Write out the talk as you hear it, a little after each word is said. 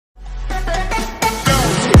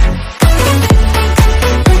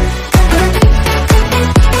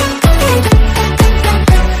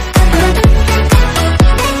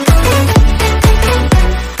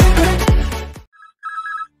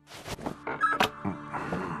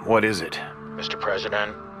What is it? Mr.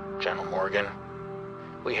 President, General Morgan,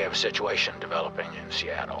 we have a situation developing in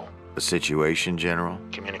Seattle. A situation, General?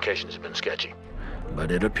 Communications have been sketchy,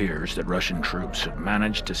 but it appears that Russian troops have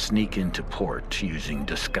managed to sneak into port using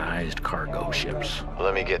disguised cargo ships.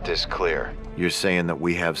 Let me get this clear. You're saying that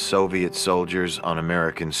we have Soviet soldiers on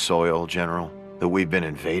American soil, General? That we've been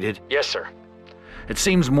invaded? Yes, sir. It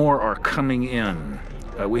seems more are coming in.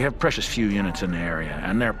 We have precious few units in the area,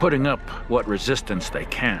 and they're putting up what resistance they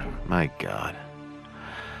can. My God.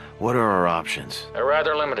 What are our options? They're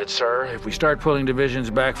rather limited, sir. If we start pulling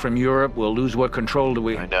divisions back from Europe, we'll lose what control do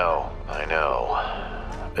we... I know.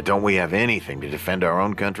 Don't we have anything to defend our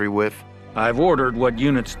own country with? I've ordered what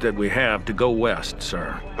units that we have to go west,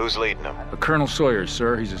 sir. Who's leading them? Colonel Sawyer,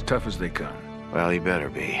 sir. He's as tough as they come. Well, he better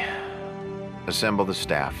be. Assemble the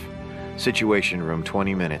staff. Situation room,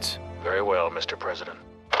 20 minutes. Very well, Mr. President.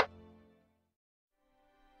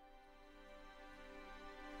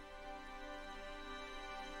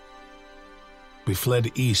 We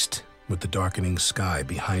fled east with the darkening sky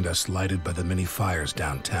behind us lighted by the many fires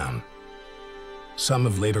downtown. Some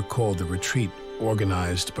have later called the retreat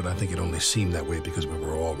organized, but I think it only seemed that way because we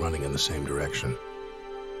were all running in the same direction.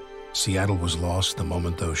 Seattle was lost the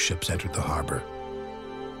moment those ships entered the harbor,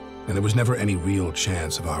 and there was never any real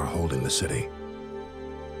chance of our holding the city.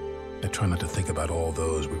 I try not to think about all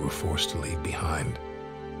those we were forced to leave behind.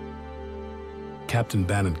 Captain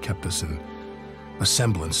Bannon kept us in a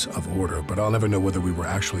semblance of order, but I'll never know whether we were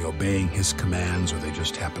actually obeying his commands or they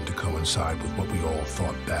just happened to coincide with what we all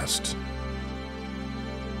thought best.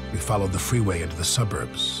 We followed the freeway into the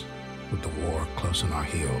suburbs, with the war close on our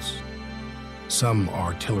heels. Some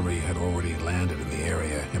artillery had already landed in the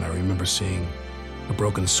area, and I remember seeing a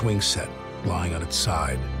broken swing set lying on its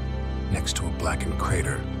side next to a blackened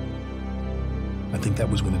crater. I think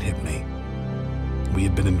that was when it hit me. We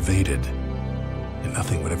had been invaded, and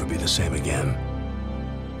nothing would ever be the same again.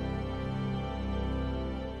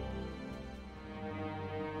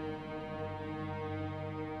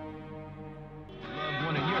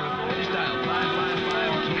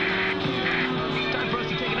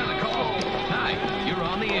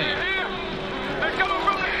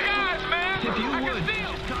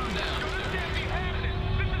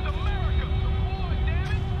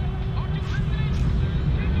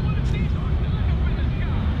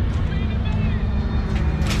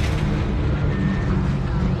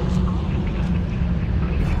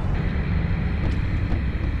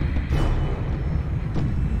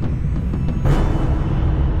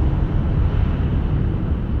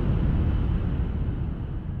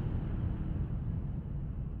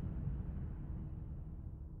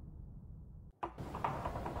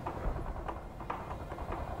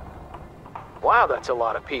 Wow, that's a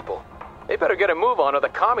lot of people. They better get a move on or the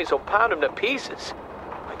commies will pound them to pieces.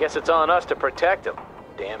 I guess it's on us to protect them.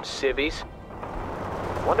 Damn civvies.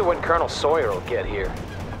 Wonder when Colonel Sawyer will get here.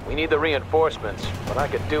 We need the reinforcements, but I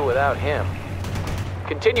could do without him.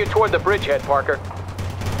 Continue toward the bridgehead, Parker.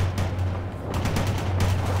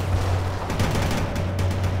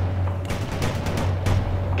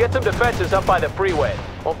 Get some defenses up by the freeway.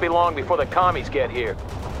 Won't be long before the commies get here.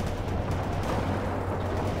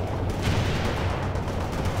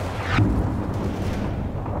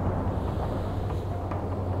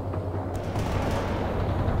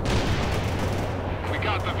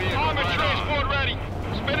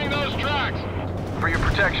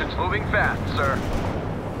 Moving fast, sir.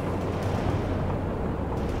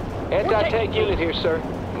 Anti-tank unit here, sir.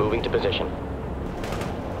 Moving to position.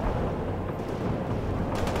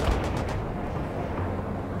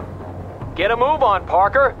 Get a move on,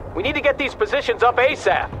 Parker. We need to get these positions up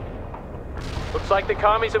ASAP. Looks like the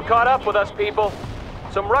commies have caught up with us, people.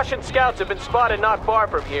 Some Russian scouts have been spotted not far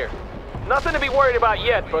from here. Nothing to be worried about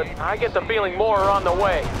yet, but I get the feeling more are on the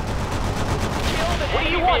way. What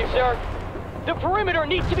do you want, sir? The perimeter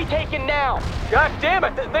needs to be taken now! God damn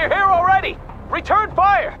it! They're here already! Return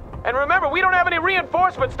fire! And remember, we don't have any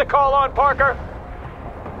reinforcements to call on, Parker!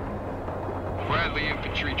 Bradley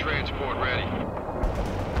infantry transport ready.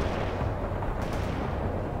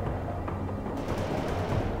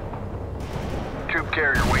 Troop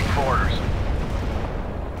carrier waiting for orders.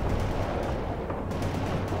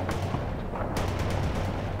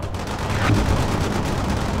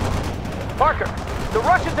 Parker! The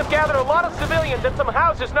Russians have gathered a lot of civilians at some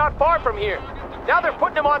houses not far from here. Now they're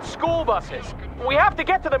putting them on school buses. We have to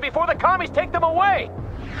get to them before the commies take them away.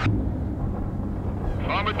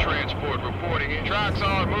 Armored transport reporting in. Tracks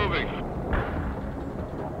are moving.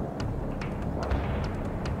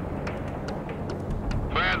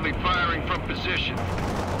 Bradley firing from position.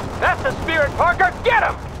 That's the spirit, Parker! Get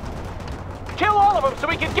them! Kill all of them so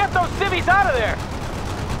we can get those civvies out of there!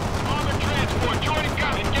 transport joining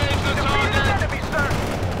up. Engage the target. Enemy, sir!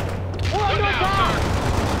 We're under Now, attack!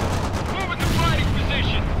 sir. Move into fighting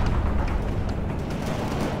position.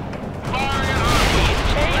 Firing at hostiles.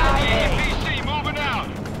 KIA! APC moving out.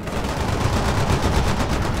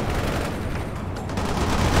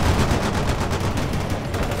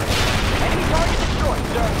 Enemy target destroyed,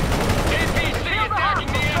 sir. APC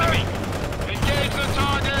attacking the enemy. Engage the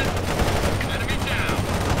target. Enemy down.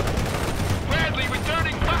 Bradley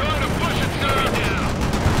returning fire. Going to push it, sir. Down.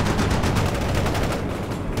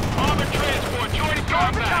 Armored transport joining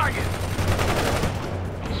combat.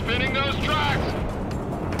 Spinning those tracks.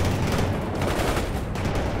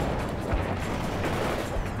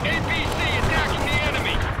 APC attacking the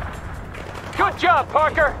enemy. Good job,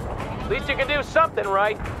 Parker! At least you can do something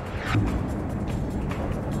right.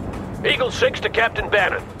 Eagle 6 to Captain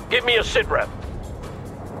Bannon. Give me a sitrep.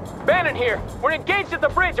 Bannon here. We're engaged at the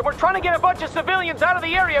bridge and we're trying to get a bunch of civilians out of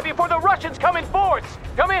the area before the Russians come in force.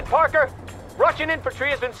 Come in, Parker. Russian infantry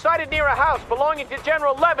has been sighted near a house belonging to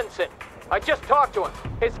General Levinson. I just talked to him.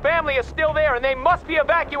 His family is still there and they must be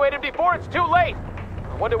evacuated before it's too late.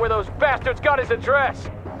 I wonder where those bastards got his address.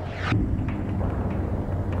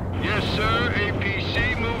 Yes, sir.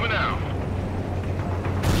 APC moving out.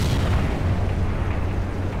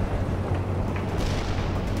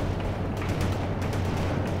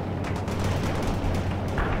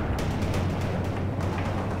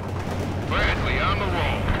 Bradley on the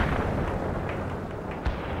roll.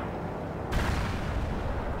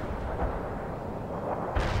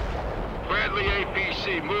 Bradley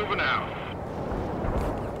APC moving out.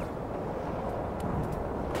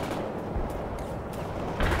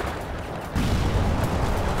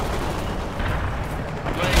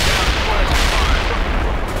 Laying down flash fire.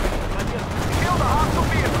 Kill the hostile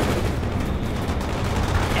vehicle.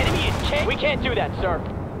 Enemy is chased. We can't do that, sir.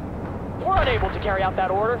 We're unable to carry out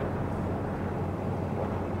that order.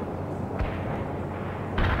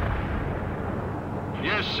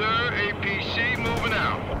 Yes, sir. APC moving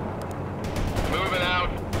out. Moving out.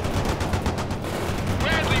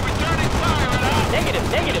 Bradley returning fire at us.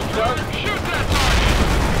 Negative, sir. Shoot that target.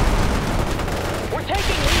 We're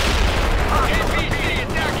taking lead. APC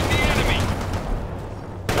attacking the enemy.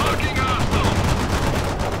 Locking hostile.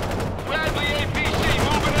 Bradley APC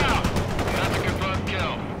moving out. That's a confirmed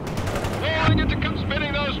kill. Rolling into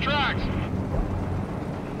spinning those tracks.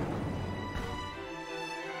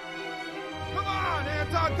 Come on,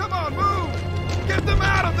 Anton, come on, move! Get them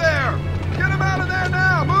out of there! Get them out of there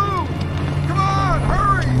now, move! Come on,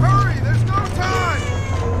 hurry, hurry, there's no time!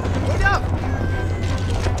 Look up!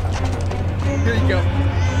 Here you go.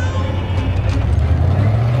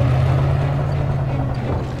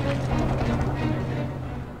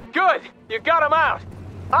 Good! You got him out!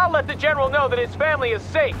 I'll let the General know that his family is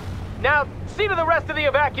safe. Now, see to the rest of the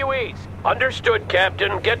evacuees. Understood,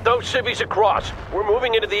 Captain. Get those civvies across. We're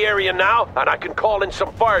moving into the area now, and I can call in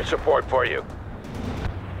some fire support for you.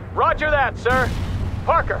 Roger that, sir.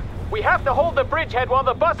 Parker, we have to hold the bridgehead while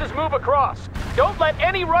the buses move across. Don't let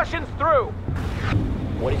any Russians through.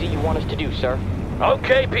 What is it you want us to do, sir?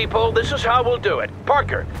 Okay, people, this is how we'll do it.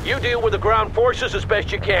 Parker, you deal with the ground forces as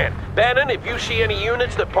best you can. Bannon, if you see any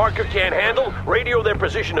units that Parker can't handle, radio their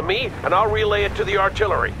position to me, and I'll relay it to the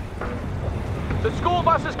artillery. The school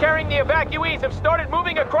buses carrying the evacuees have started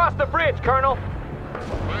moving across the bridge, Colonel.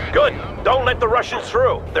 Good. Don't let the Russians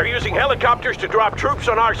through. They're using helicopters to drop troops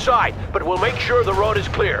on our side, but we'll make sure the road is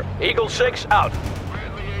clear. Eagle 6, out.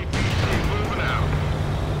 Bradley APC moving out.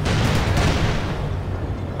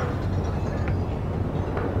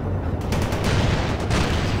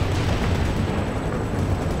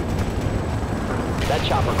 That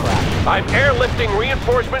chopper crashed. I'm airlifting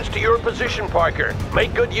reinforcements to your position, Parker.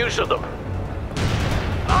 Make good use of them.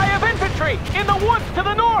 I have infantry in the woods to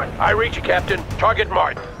the north. I read you, Captain. Target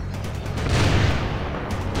marked.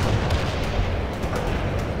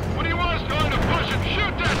 What do you want us going to push and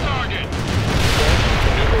shoot that target?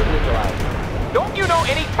 Vehicle neutralized. Don't you know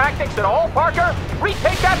any tactics at all, Parker?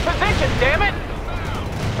 Retake that position, damn it! Now,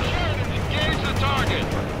 Sheridan, engage the target.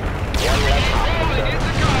 One less Rolling hostile,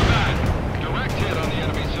 into combat. Direct hit on the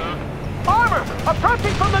enemy, sir. Armor!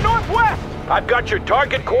 Approaching from the northwest! I've got your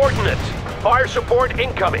target coordinates. Fire support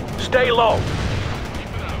incoming. Stay low. Keep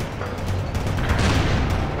it up.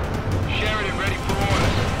 Sheridan ready for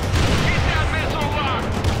orders. Keep that missile locked.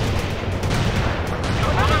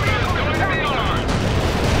 Perimeter is going to be ours.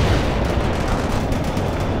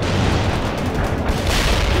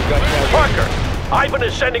 Parker, Ivan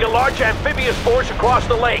is sending a large amphibious force across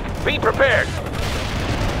the lake. Be prepared.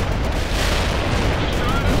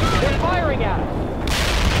 They're firing at us.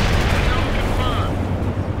 Confirmed.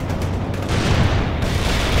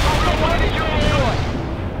 Everybody join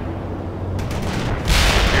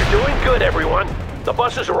The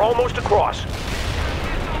buses are almost across. They're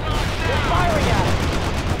firing at us.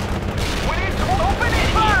 Open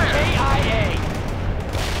fire! KIA.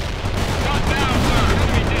 Got down, sir.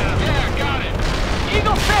 Enemy down. Yeah, got it.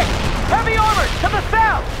 Eagle 6, heavy armor to the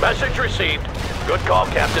south. Message received. Good call,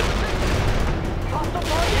 Captain. Hostile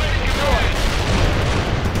target Waiting destroyed. command.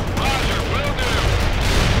 Roger, will do.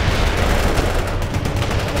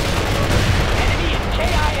 Enemy is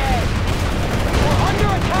KIA. We're under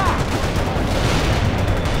attack.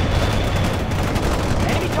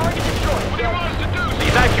 Enemy target destroyed. What do you want us to do, The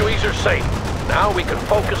evacuees are safe. Now we can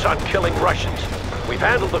focus on killing Russians. We've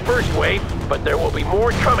handled the first wave, but there will be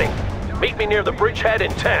more coming. Meet me near the bridgehead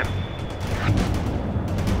in 10.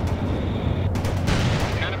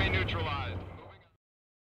 Enemy neutralized.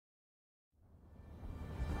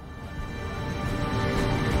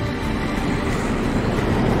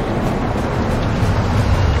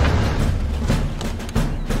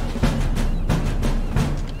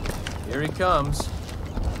 Here he comes.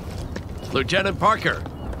 Lieutenant Parker,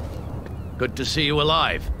 good to see you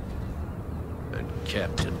alive. And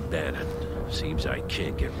Captain Bannon, seems I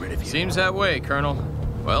can't get rid of you. Seems that way, Colonel.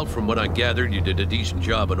 Well, from what I gathered, you did a decent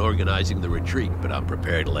job in organizing the retreat, but I'm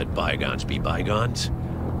prepared to let bygones be bygones.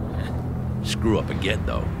 Screw up again,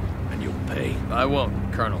 though, and you'll pay. I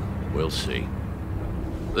won't, Colonel. We'll see.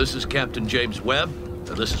 This is Captain James Webb,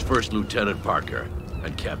 and this is First Lieutenant Parker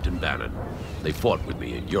and Captain Bannon. They fought with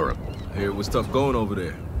me in Europe. I hear it was tough going over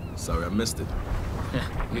there. Sorry I missed it.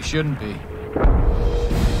 You shouldn't be.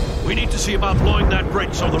 We need to see about blowing that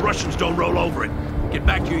bridge so the Russians don't roll over it. Get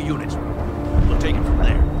back to your units. We'll take it from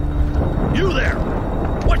there. You there!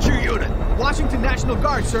 What's your unit? Washington National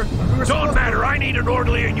Guard, sir. Don't matter. I need an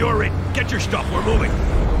orderly and you're in. Get your stuff. We're moving.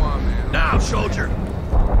 Come on, man. Now, soldier.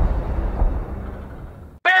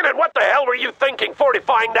 Bannon, what the hell were you thinking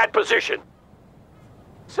fortifying that position?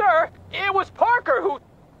 Sir, it was Parker who...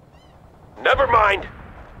 Never mind.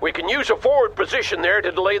 We can use a forward position there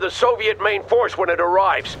to delay the Soviet main force when it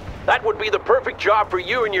arrives. That would be the perfect job for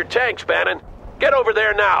you and your tanks, Bannon. Get over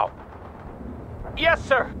there now. Yes,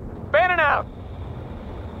 sir. Bannon out.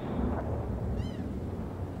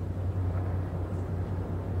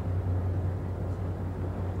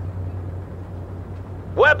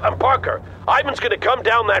 Webb and Parker, Ivan's gonna come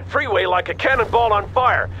down that freeway like a cannonball on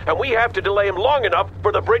fire, and we have to delay him long enough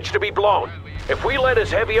for the bridge to be blown. If we let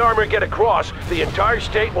his heavy armor get across, the entire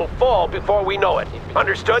state will fall before we know it.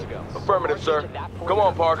 Understood? Affirmative, sir. Come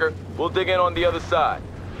on, Parker. We'll dig in on the other side.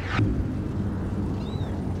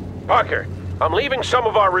 Parker, I'm leaving some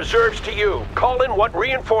of our reserves to you. Call in what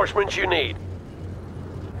reinforcements you need.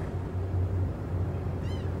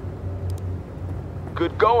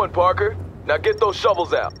 Good going, Parker. Now get those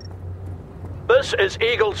shovels out. This is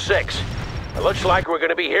Eagle 6. It looks like we're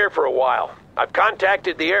gonna be here for a while. I've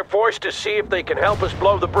contacted the Air Force to see if they can help us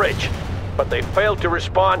blow the bridge, but they've failed to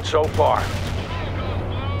respond so far.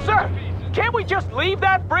 Sir, can't we just leave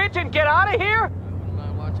that bridge and get out of here?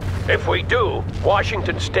 If we do,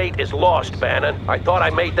 Washington State is lost, Bannon. I thought I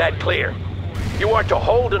made that clear. You are to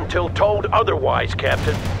hold until told otherwise,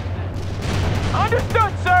 Captain.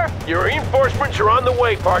 Understood, sir. Your reinforcements are on the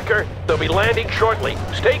way, Parker. They'll be landing shortly.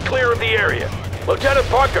 Stay clear of the area. Lieutenant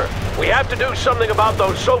Parker, we have to do something about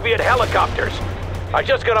those Soviet helicopters. I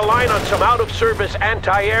just got a line on some out-of-service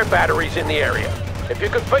anti-air batteries in the area. If you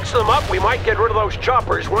could fix them up, we might get rid of those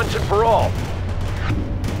choppers once and for all.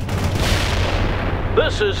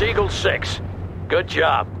 This is Eagle 6. Good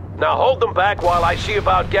job. Now hold them back while I see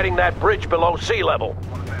about getting that bridge below sea level.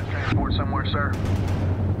 Want to transport somewhere, sir?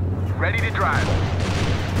 Ready to drive.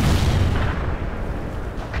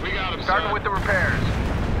 We got him, Starting sir. with the repairs.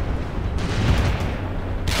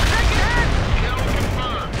 Kill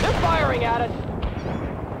confirmed. They're firing at us.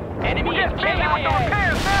 Enemy is KIA.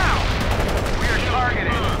 now! We are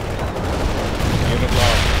targeted. Enemy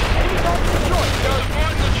target destroyed, sir.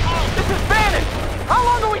 Support the troops. This is Bannon. How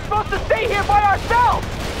long are we supposed to stay here by ourselves?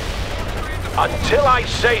 Until I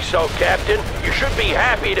say so, Captain. You should be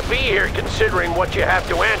happy to be here considering what you have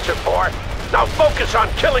to answer for. Now focus on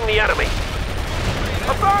killing the enemy.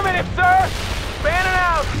 Affirmative, sir. Bannon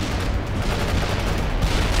out.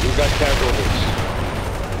 We've got casualties.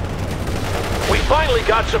 We finally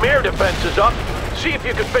got some air defenses up. See if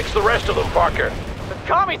you can fix the rest of them, Parker. The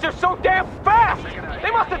commies are so damn fast.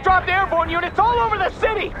 They must have dropped airborne units all over the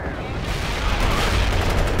city.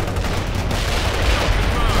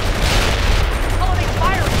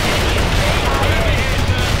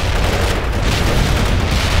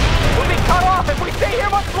 We'll be cut off if we stay here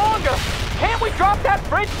much longer. Can't we drop that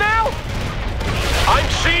bridge now? I'm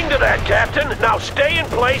seeing to that, Captain. Now stay in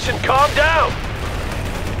place and calm down.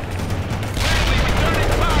 Returning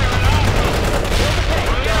fire at Alpha.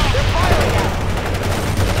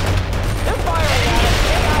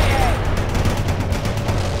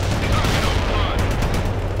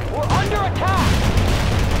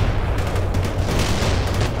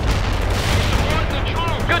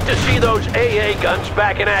 see those AA guns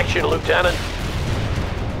back in action, Lieutenant.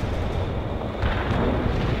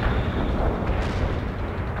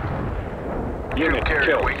 Unit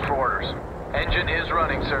carrier waiting for orders. Engine is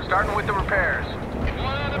running, sir. Starting with the repairs.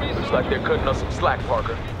 Looks like they're cutting us some slack,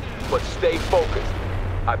 Parker. But stay focused.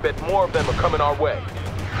 I bet more of them are coming our way.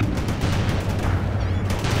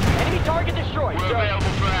 Enemy target destroyed, sir.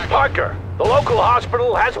 Parker, the local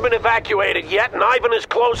hospital hasn't been evacuated yet, and Ivan is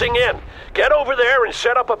closing in. Get over there and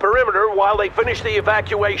set up a perimeter while they finish the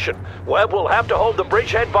evacuation. Webb will have to hold the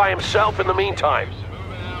bridgehead by himself in the meantime.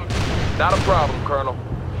 Not a problem, Colonel.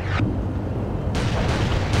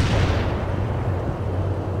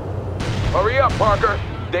 Hurry up, Parker.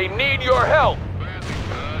 They need your help.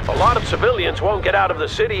 A lot of civilians won't get out of the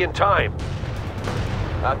city in time.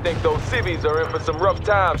 I think those civvies are in for some rough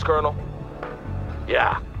times, Colonel.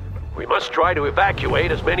 Yeah. We must try to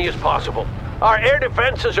evacuate as many as possible. Our air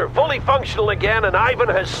defenses are fully functional again, and Ivan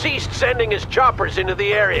has ceased sending his choppers into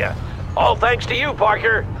the area. All thanks to you,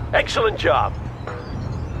 Parker. Excellent job.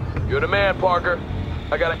 You're the man, Parker.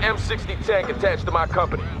 I got an M60 tank attached to my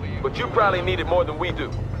company, but you probably need it more than we do.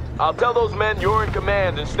 I'll tell those men you're in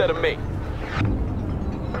command instead of me.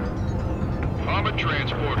 Armored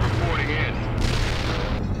transport reporting in.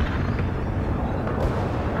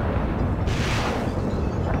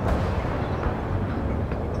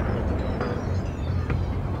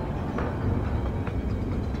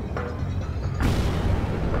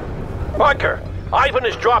 Parker, Ivan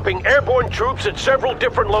is dropping airborne troops at several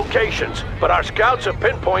different locations, but our scouts have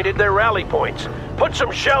pinpointed their rally points. Put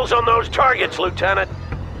some shells on those targets, Lieutenant.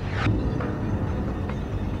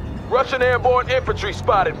 Russian airborne infantry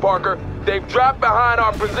spotted, Parker. They've dropped behind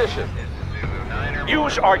our position.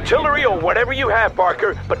 Use artillery or whatever you have,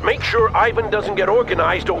 Parker, but make sure Ivan doesn't get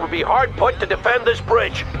organized or will be hard put to defend this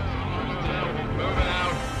bridge.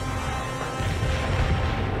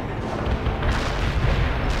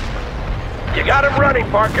 You got him running,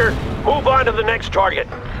 Parker. Move on to the next target.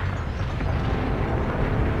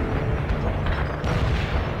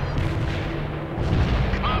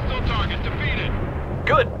 Hostile target defeated.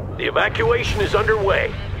 Good. The evacuation is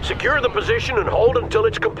underway. Secure the position and hold until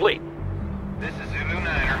it's complete. This is Zulu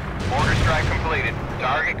 9er. Order strike completed.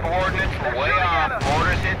 Target coordinates were way off.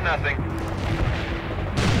 Orders hit nothing.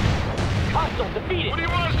 Hostile defeated. What do you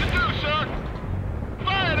want us to do, sir?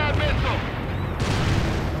 Fire that missile!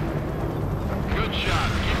 Good shot.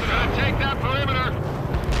 Keep it on. Take that perimeter.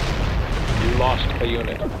 You lost a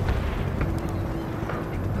unit.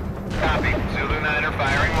 Copy. Zulu 9er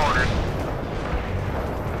firing orders.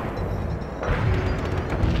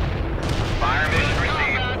 Fire mission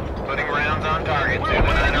received. Putting rounds on target. Zulu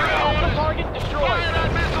 9er out. Target destroyed. Fire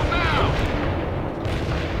that missile now!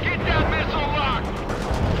 Get that missile locked!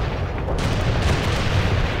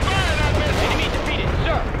 Fire that missile! Enemy defeated,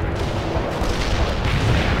 sir.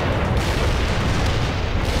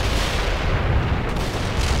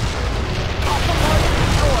 Hostile target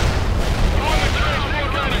destroyed. Armored transport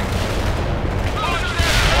running! Launch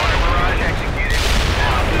that! Order barrage executed.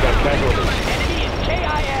 Enemy is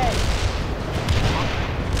KIA.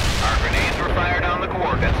 Our grenades were fired on the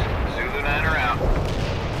coordinates. Zulu 9er out.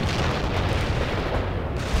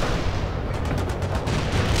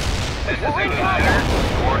 This is Zulu 9er.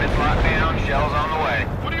 Coordinates locked down. Shells on the way.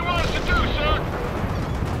 What do you want us to do, sir?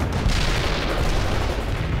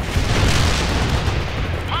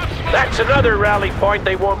 Pop smoke! That's another rally point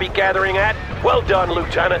they won't be gathering at. Well done,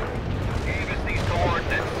 Lieutenant. Gave us these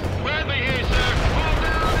coordinates. Bradley here, sir. Hold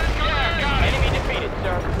down and clear! Got it! Enemy defeated,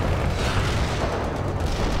 sir.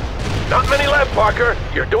 Not many left, Parker.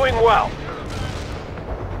 You're doing well.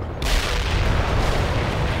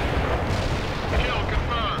 Kill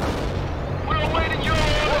confirmed. We're awaiting your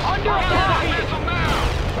orders. We're under Fire that attack. missile now!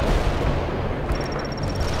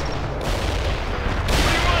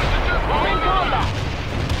 What do you want us to do? We're in combat.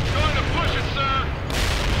 Going to push it, sir.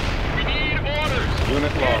 We need orders.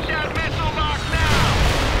 Unit Get lost. that missile locked now!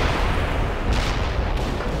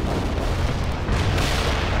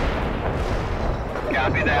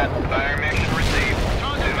 Copy that. Fire mission received.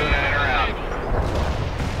 Zulu 9er out.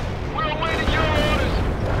 We're awaiting your orders.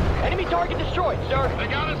 Enemy target destroyed, sir. They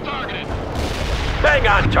got us targeted. Bang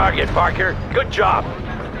on target, Parker. Good job.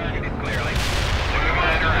 Targeted clearly. Zulu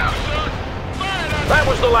 9er out. Sir, fire that! That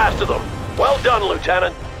was the last of them. Well done,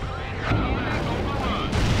 Lieutenant.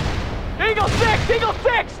 Eagle 6! Eagle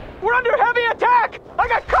 6! We're under heavy attack! I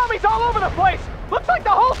got commies all over the place! Looks like the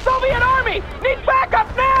whole Soviet army! Need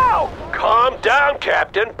backup now! Calm down,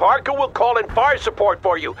 Captain. Parker will call in fire support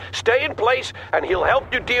for you. Stay in place, and he'll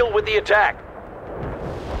help you deal with the attack.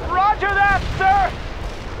 Roger that, sir!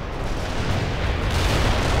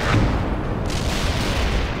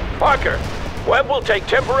 Parker, Webb will take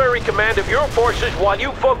temporary command of your forces while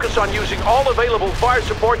you focus on using all available fire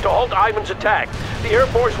support to halt Ivan's attack. The Air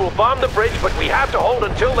Force will bomb the bridge, but we have to hold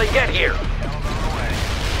until they get here.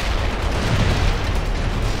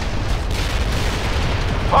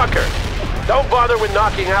 Parker, don't bother with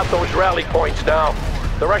knocking out those rally points now.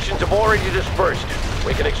 The Russians have already dispersed.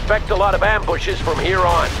 We can expect a lot of ambushes from here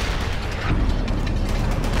on.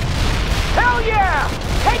 Hell yeah!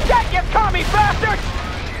 Take that, you commie bastards!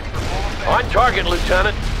 On target,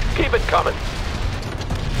 Lieutenant. Keep it coming.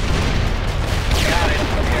 Got it.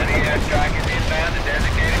 Heavy airstrike is inbound to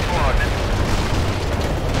designated coordinates.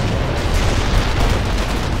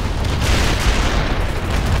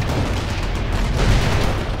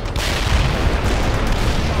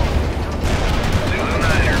 Zulu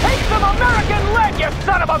 9er. Take some American lead, you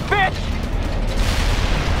son of a bitch!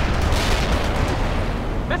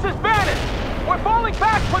 This is Bannon. We're falling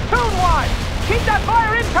back platoon-wide. Keep that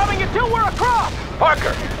fire incoming until we're across!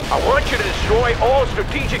 Parker, I want you to destroy all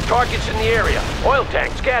strategic targets in the area. Oil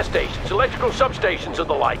tanks, gas stations, electrical substations, and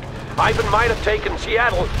the like. Ivan might have taken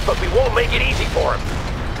Seattle, but we won't make it easy for him.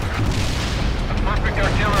 A perfect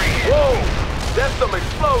artillery hit. Whoa! That's some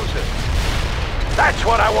explosion. That's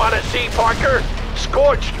what I want to see, Parker.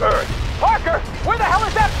 Scorched earth. Parker, where the hell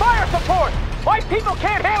is that fire support? My people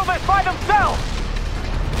can't handle this by themselves!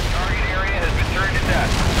 Target area has been turned to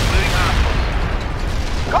dust, including hostiles.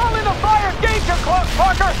 Call in the fire danger close,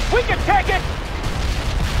 Parker! We can take it!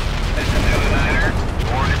 This is Zulu 9er.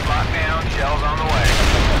 Coordinates locked down, shells on the way.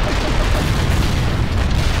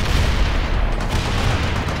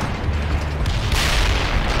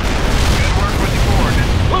 Good work with the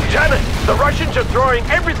coordinates. Lieutenant, the Russians are throwing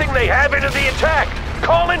everything they have into the attack.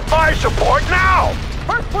 Call in fire support now!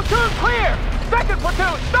 First platoon clear! Second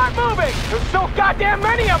platoon, start moving! There's so goddamn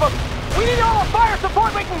many of them! We need all the fire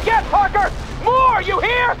support we can get, Parker! More, you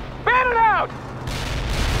hear? Fan it out!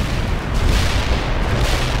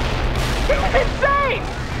 This is insane!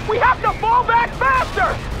 We have to fall back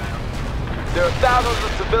faster! There are thousands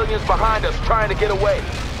of civilians behind us trying to get away.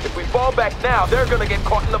 If we fall back now, they're gonna get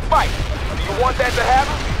caught in the fight. Do you want that to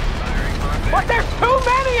happen? But there's too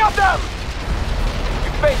many of them!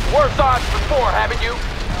 You faced worse odds before, haven't you?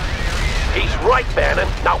 He's right, Bannon.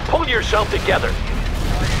 Now pull yourself together.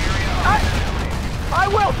 I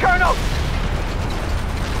will, Colonel!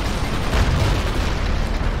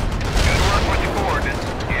 Good work with the coordinates.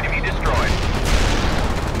 Enemy destroyed.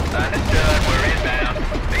 Understood. We're inbound.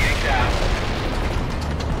 Phoenix out.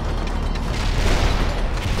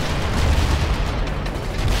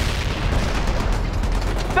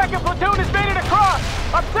 Second platoon has made it across!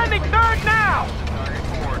 I'm sending third now! Target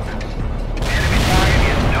coordinates. Enemy target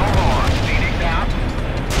is no more. Phoenix out.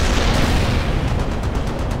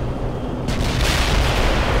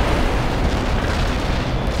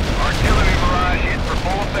 Artillery barrage hit for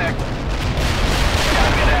full effect.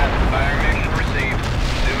 Copy that. Fire mission received.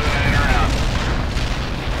 Zulu 9er out.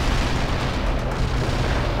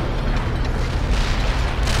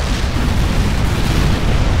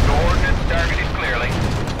 Coordinates targeted clearly.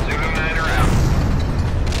 Zulu 9er out.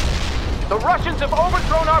 The Russians have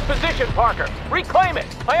overthrown our position, Parker. Reclaim it.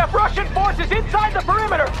 I have Russian forces inside the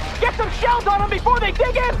perimeter. Get some shells on them before they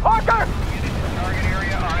dig in, Parker! Units in the target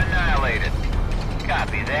area are annihilated.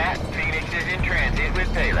 Copy that. Phoenix is in transit with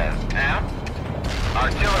payload. Now,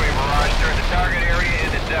 artillery barrage turned the target area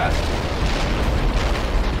into dust.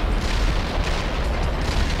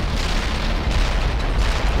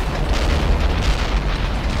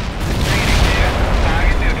 Phoenix here.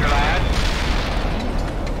 Target neutralized.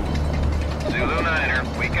 Zulu 9er,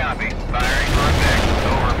 we copy. Firing for effect.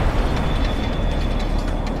 Over.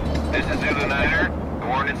 This is Zulu 9er.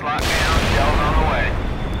 Coordinates locked down. Shells on the way.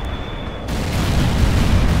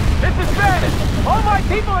 This is Bannon! All my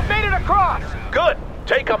people have made it across! Good.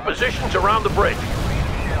 Take up positions around the bridge.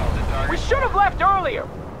 We should have left earlier!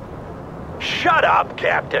 Shut up,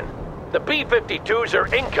 Captain. The B-52s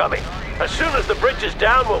are incoming. As soon as the bridge is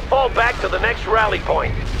down, we'll fall back to the next rally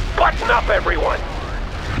point. Button up, everyone!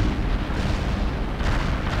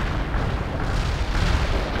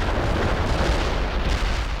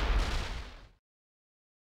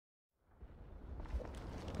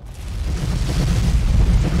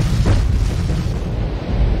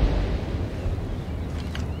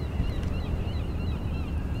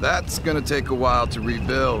 That's gonna take a while to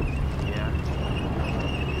rebuild. Yeah.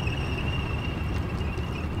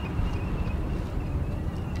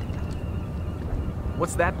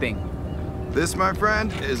 What's that thing? This, my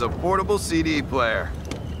friend, is a portable CD player.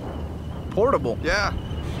 Portable? Yeah,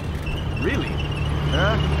 Really?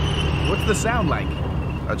 Huh? What's the sound like?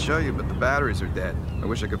 I'd show you, but the batteries are dead. I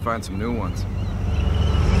wish I could find some new ones.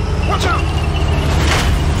 Watch out!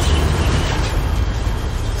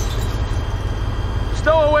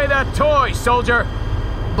 Stow away that toy, soldier!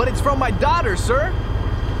 But it's from my daughter, sir.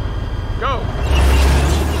 Go!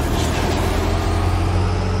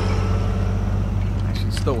 I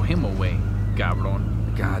should stow him away,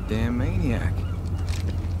 cabron. Goddamn maniac.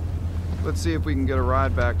 Let's see if we can get a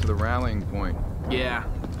ride back to the rallying point. Yeah,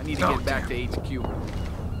 I need to get back to HQ.